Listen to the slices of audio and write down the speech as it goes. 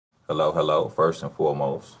Hello, hello. First and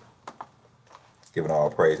foremost, giving all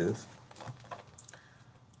praises,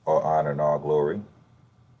 all honor, and all glory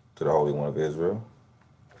to the Holy One of Israel,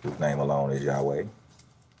 whose name alone is Yahweh,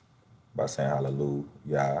 by saying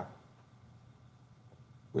hallelujah,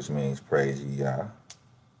 which means praise ye Yah.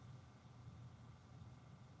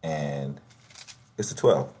 And it's the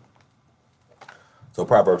 12th. So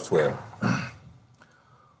Proverbs 12.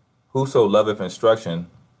 Whoso loveth instruction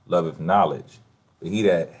loveth knowledge, but he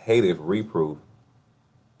that hateth reproof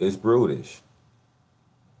is brutish.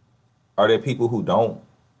 Are there people who don't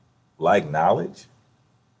like knowledge?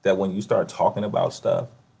 That when you start talking about stuff,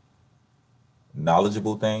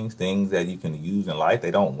 knowledgeable things, things that you can use in life,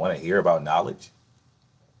 they don't want to hear about knowledge?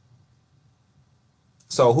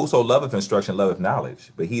 So whoso loveth instruction loveth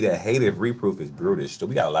knowledge, but he that hateth reproof is brutish. So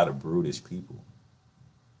we got a lot of brutish people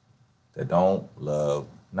that don't love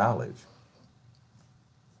knowledge.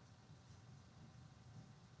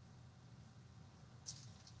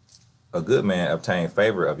 A good man obtain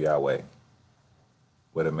favor of Yahweh,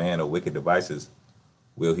 but a man of wicked devices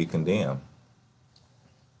will he condemn.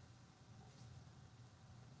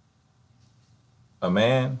 A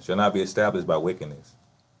man shall not be established by wickedness,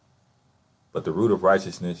 but the root of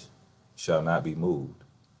righteousness shall not be moved.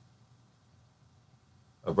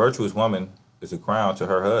 A virtuous woman is a crown to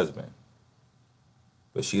her husband,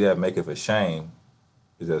 but she that maketh a shame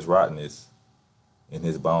is as rottenness in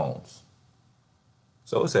his bones.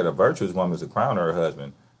 So it said a virtuous woman is a crown to her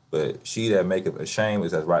husband, but she that maketh a shame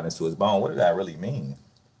is as rottenness to his bone. What does that really mean?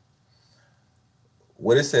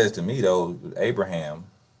 What it says to me, though, Abraham,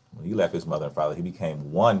 when he left his mother and father, he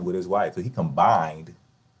became one with his wife. So he combined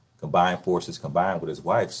forces, combined with his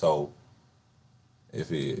wife. So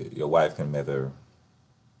if your wife can either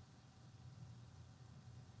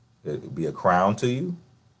be a crown to you,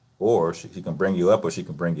 or she can bring you up, or she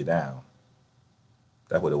can bring you down.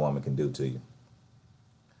 That's what a woman can do to you.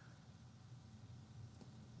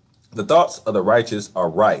 The thoughts of the righteous are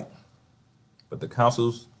right, but the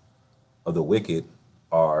counsels of the wicked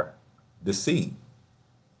are deceit.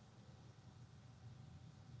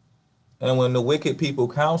 And when the wicked people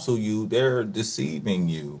counsel you, they're deceiving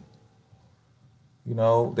you. You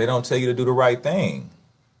know, they don't tell you to do the right thing.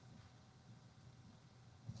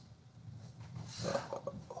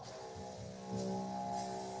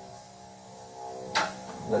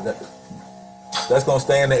 That's gonna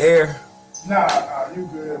stay in the air. Nah, you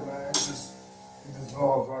good, man. It just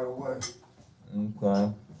dissolves right away.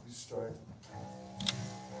 Okay. You straight.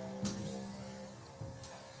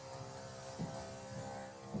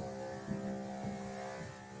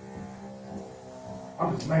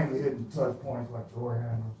 I'm just mainly hitting touch points like door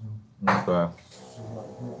handles and Okay. shit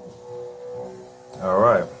like that. All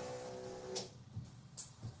right.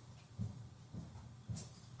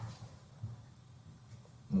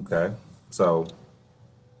 Okay. So,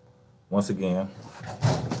 once again,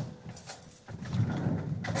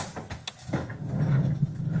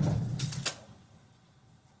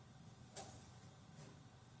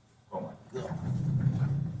 oh my God.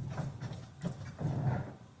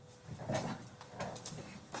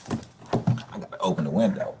 I gotta open the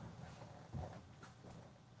window.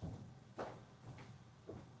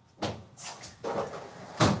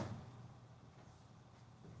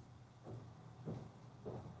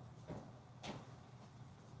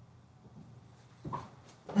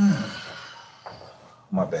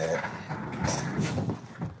 My bad.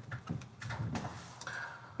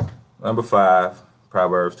 Number 5,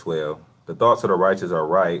 Proverbs 12. The thoughts of the righteous are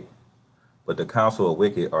right, but the counsel of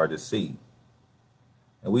wicked are deceit.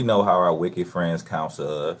 And we know how our wicked friends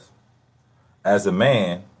counsel us. As a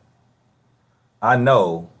man, I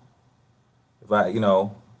know if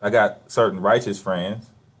I got certain righteous friends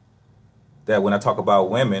that when I talk about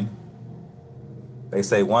women, they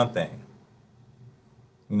say one thing.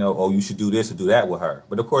 Oh, you should do this or do that with her.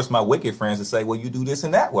 But of course, my wicked friends will say, well, you do this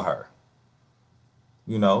and that with her.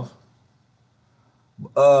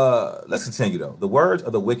 Let's continue though. The words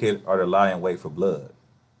of the wicked are to lie in wait for blood,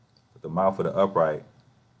 but the mouth of the upright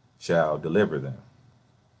shall deliver them.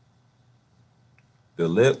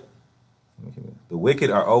 The wicked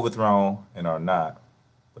are overthrown and are not,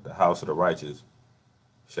 but the house of the righteous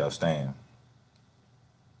shall stand.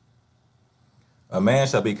 A man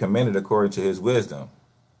shall be commended according to his wisdom,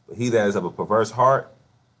 but he that is of a perverse heart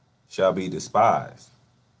shall be despised.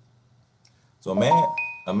 So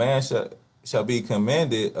a man shall be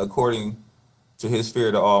commended according to his fear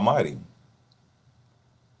of the Almighty.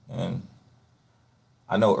 And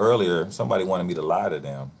I know earlier somebody wanted me to lie to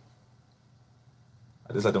them.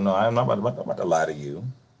 I just let them know I'm not about to lie to you.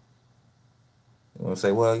 You want to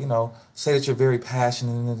say, well, say that you're very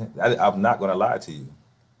passionate. I'm not going to lie to you.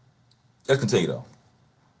 Let's continue though.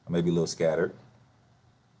 I may be a little scattered.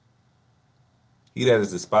 He that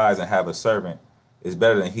is despised and have a servant is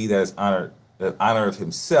better than he that is honored that honoreth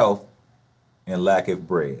himself and lacketh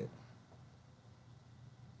bread.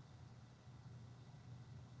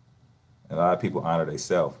 And a lot of people honor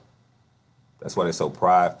themselves. That's why they're so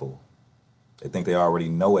prideful. They think they already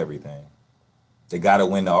know everything. They got to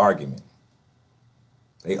win the argument.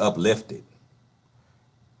 They uplifted.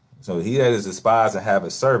 So he that is despised and have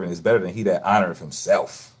a servant is better than he that honoreth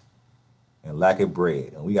himself and lacketh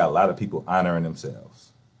bread. And we got a lot of people honoring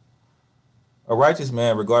themselves. A righteous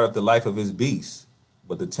man regardeth the life of his beast,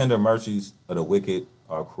 but the tender mercies of the wicked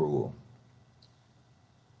are cruel.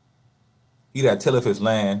 He that tilleth his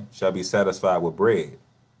land shall be satisfied with bread,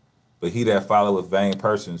 but he that followeth vain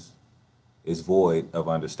persons is void of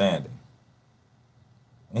understanding.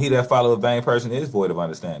 And he that followeth a vain person is void of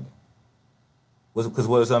understanding. Because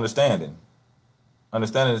what is understanding?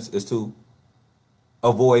 Understanding is to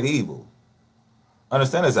avoid evil.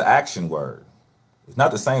 Understanding is an action word. It's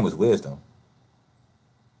not the same as wisdom,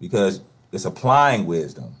 because it's applying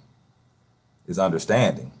wisdom is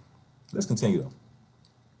understanding. Let's continue though.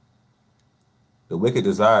 The wicked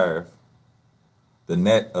desire the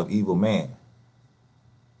net of evil man,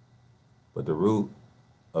 but the root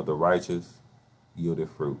of the righteous yieldeth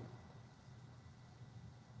fruit.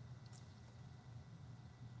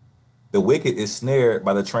 The wicked is snared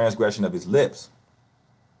by the transgression of his lips,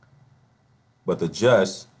 but the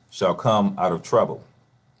just shall come out of trouble.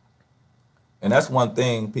 And that's one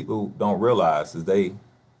thing people don't realize is they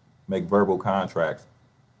make verbal contracts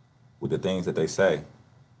with the things that they say.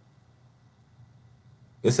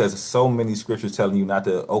 It says so many scriptures telling you not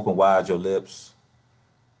to open wide your lips,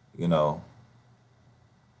 you know.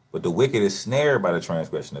 But the wicked is snared by the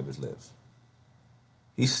transgression of his lips.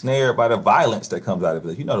 He's snared by the violence that comes out of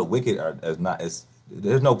it. You know, the wicked is not as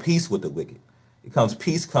there's no peace with the wicked.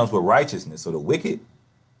 Peace comes with righteousness. So the wicked,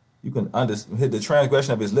 you can understand the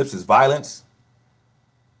transgression of his lips is violence,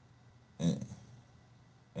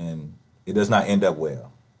 and it does not end up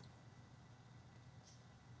well.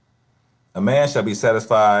 A man shall be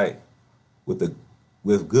satisfied with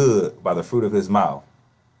good by the fruit of his mouth,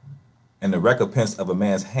 and the recompense of a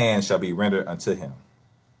man's hand shall be rendered unto him.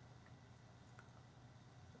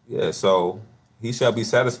 Yeah, so he shall be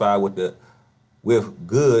satisfied with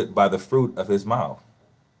good by the fruit of his mouth.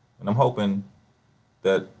 And I'm hoping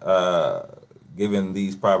that giving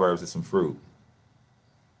these proverbs is some fruit,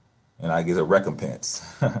 and I get a recompense.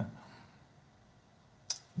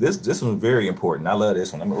 This one's very important. I love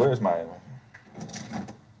this one. Where's my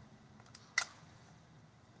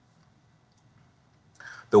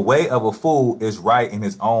The way of a fool is right in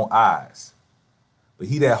his own eyes, but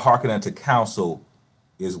he that hearkeneth unto counsel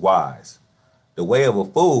is wise. The way of a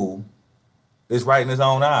fool is right in his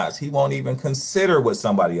own eyes. He won't even consider what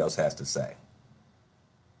somebody else has to say.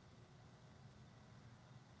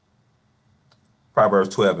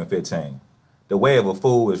 Proverbs 12:15. The way of a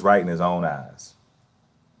fool is right in his own eyes,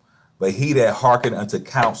 but he that hearkeneth unto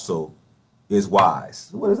counsel is wise.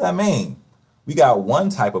 What does that mean? We got one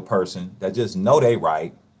type of person that just know they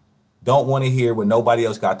right, don't want to hear what nobody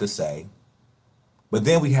else got to say. But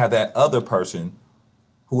then we have that other person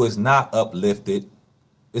who is not uplifted,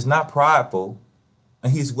 is not prideful,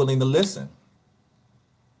 and he's willing to listen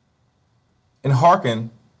and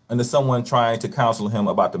hearken unto someone trying to counsel him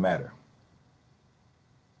about the matter.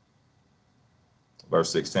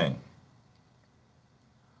 Verse 16.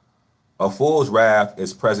 A fool's wrath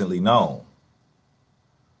is presently known,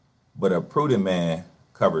 but a prudent man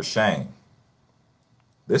covers shame.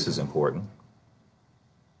 This is important.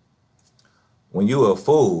 When you're a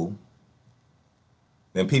fool,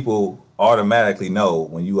 then people automatically know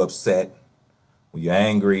when you're upset, when you're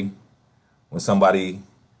angry, when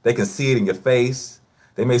they can see it in your face.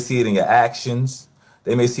 They may see it in your actions.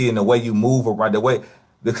 They may see it in the way you move around,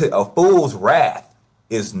 a fool's wrath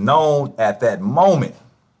is known at that moment.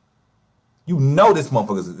 You know this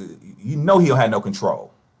motherfucker, you know he don't have no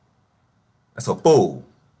control. That's a fool.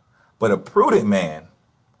 But a prudent man,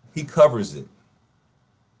 he covers it.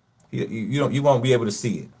 You won't be able to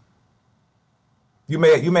see it. You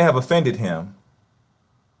may have offended him,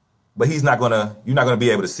 but you're not gonna be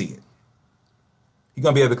able to see it. He's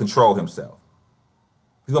gonna be able to control himself.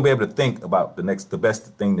 He's gonna be able to think about the best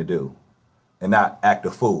thing to do, and not act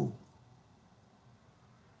a fool.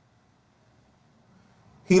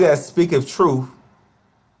 He that speaketh truth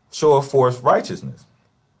showeth forth righteousness,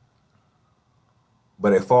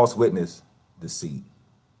 but a false witness deceit.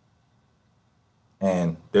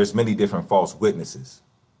 And there's many different false witnesses.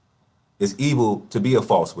 It's evil to be a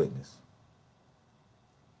false witness.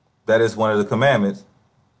 That is one of the commandments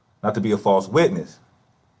not to be a false witness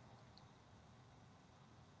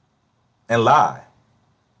and lie.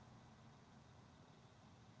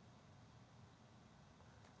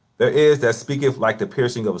 There is that speaketh like the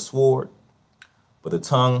piercing of a sword, but the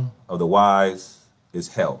tongue of the wise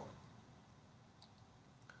is health.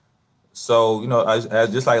 So,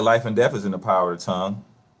 as just like life and death is in the power of the tongue,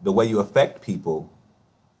 the way you affect people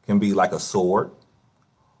can be like a sword,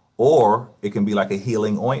 or it can be like a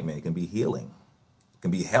healing ointment. It can be healing, it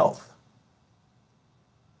can be health.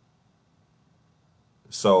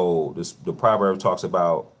 So the proverb talks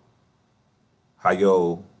about how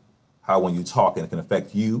when you talk and it can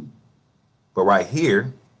affect you. But right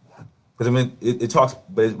here, because it talks,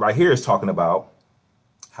 but right here is talking about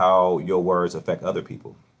how your words affect other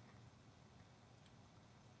people.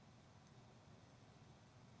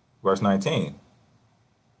 Verse 19,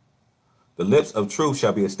 the lips of truth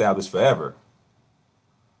shall be established forever,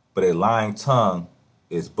 but a lying tongue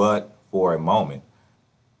is but for a moment.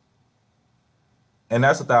 And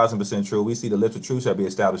that's 1,000% true. We see the lips of truth shall be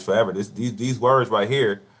established forever. These words right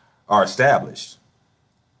here are established.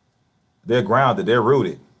 They're grounded. They're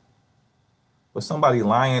rooted. But somebody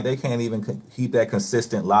lying, they can't even keep that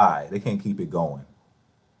consistent lie. They can't keep it going.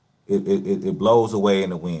 It blows away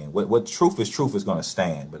in the wind. What truth is going to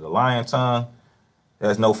stand. But a lying tongue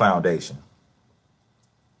has no foundation.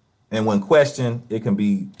 And when questioned, it can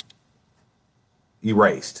be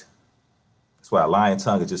erased. That's why a lying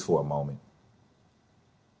tongue is just for a moment.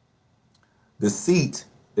 Deceit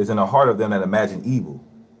is in the heart of them that imagine evil.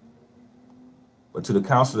 But to the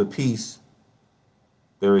counsel of peace,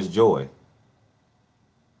 there is joy.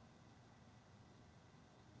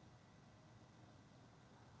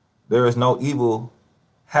 There is no evil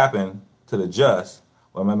happen to the just.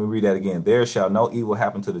 Well, let me read that again. There shall no evil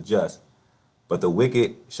happen to the just, but the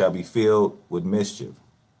wicked shall be filled with mischief.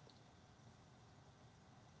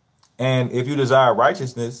 And if you desire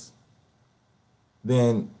righteousness,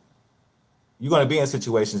 then you're going to be in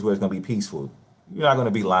situations where it's going to be peaceful. You're not going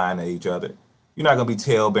to be lying to each other. You're not going to be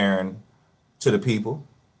tale-bearing to the people.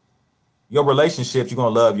 Your relationships, you're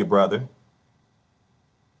going to love your brother.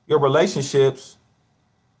 Your relationships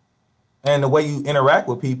and the way you interact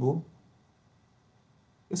with people,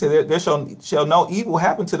 it said there shall no evil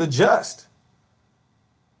happen to the just.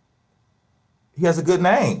 He has a good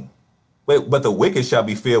name. But the wicked shall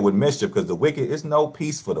be filled with mischief, because the wicked is no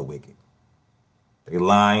peace for the wicked. They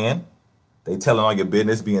lying. They telling all your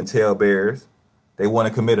business, being talebearers. They want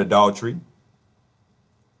to commit adultery.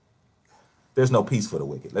 There's no peace for the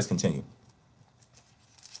wicked. Let's continue.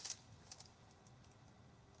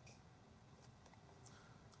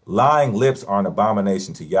 Lying lips are an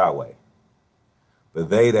abomination to Yahweh, but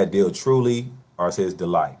they that deal truly are his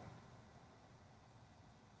delight.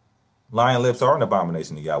 Lying lips are an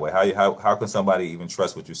abomination to Yahweh. How can somebody even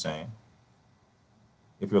trust what you're saying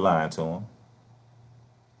if you're lying to them?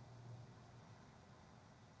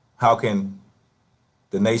 How can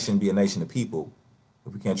the nation be a nation of people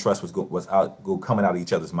if we can't trust what's coming out of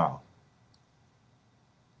each other's mouth?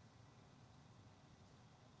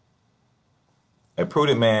 A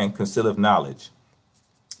prudent man concealeth knowledge,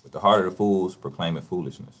 but the heart of the fools proclaimeth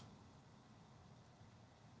foolishness.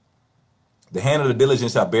 The hand of the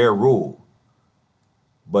diligent shall bear rule,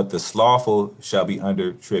 but the slothful shall be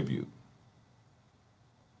under tribute.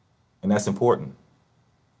 And that's important.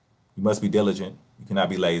 You must be diligent. You cannot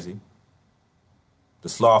be lazy. The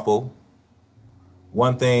slothful.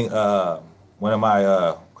 One thing one of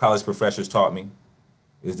my college professors taught me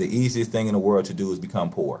is the easiest thing in the world to do is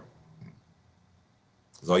become poor.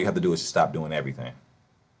 Because all you have to do is just stop doing everything.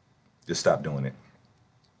 Just stop doing it.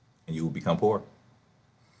 And you will become poor.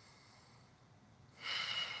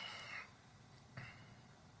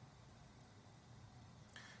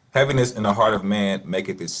 Heaviness in the heart of man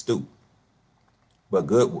maketh it stoop, but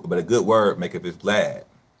a good word maketh it glad.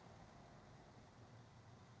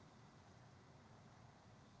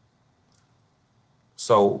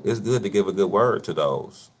 So it's good to give a good word to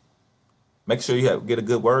those. Make sure you get a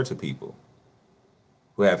good word to people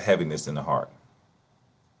who have heaviness in the heart.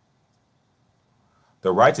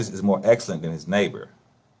 The righteous is more excellent than his neighbor,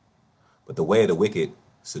 but the way of the wicked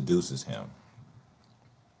seduces him.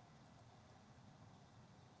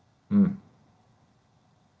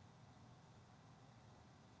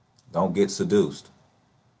 Don't get seduced.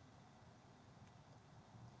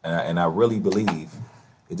 And I really believe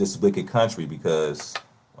it's just a wicked country, because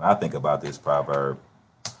when I think about this proverb,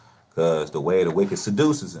 because the way of the wicked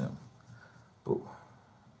seduces him.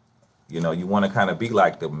 You want to kind of be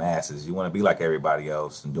like the masses. You want to be like everybody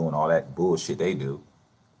else and doing all that bullshit they do.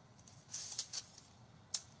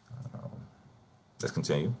 Let's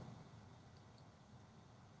continue.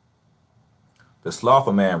 The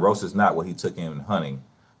slothful man roasteth not what he took in hunting,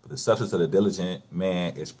 but the substance of the diligent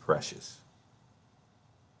man is precious.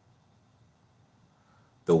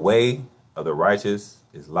 The way of the righteous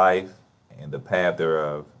is life, and the path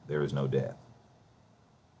thereof there is no death.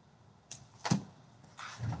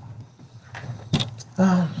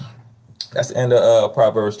 That's the end of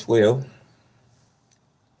Proverbs 12.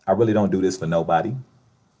 I really don't do this for nobody.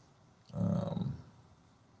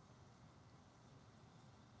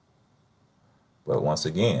 But once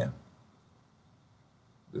again,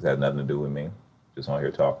 this has nothing to do with me. Just on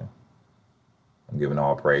here talking. I'm giving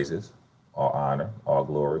all praises, all honor, all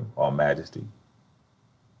glory, all majesty,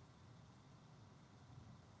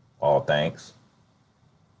 all thanks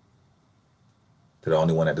to the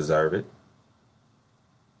only one that deserves it,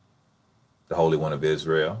 the Holy One of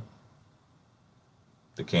Israel,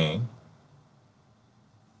 the King,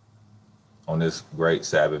 on this great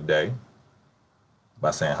Sabbath day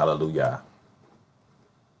by saying hallelujah.